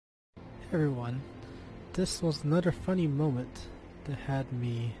everyone, this was another funny moment that had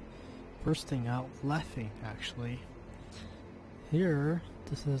me bursting out laughing actually. Here,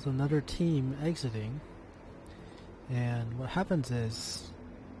 this is another team exiting, and what happens is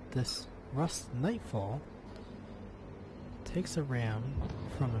this Rust Nightfall takes a ram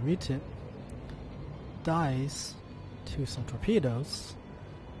from a mutant, dies to some torpedoes,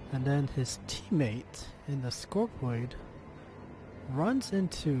 and then his teammate in the Scorpioid runs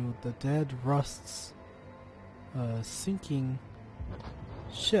into the dead Rust's sinking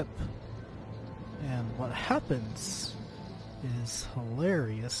ship, and what happens is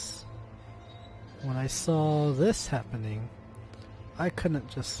hilarious. When I saw this happening, I couldn't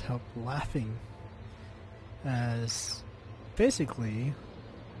just help laughing, as basically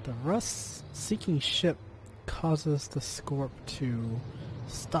the Rust sinking ship causes the Scorp to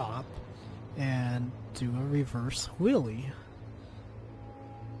stop and do a reverse wheelie.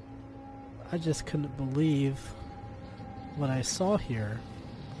 I just couldn't believe what I saw here.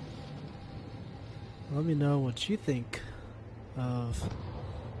 Let me know what you think of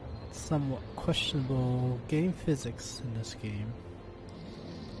somewhat questionable game physics in this game.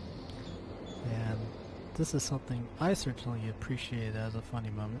 And this is something I certainly appreciate as a funny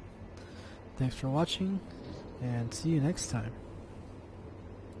moment. Thanks for watching, and see you next time.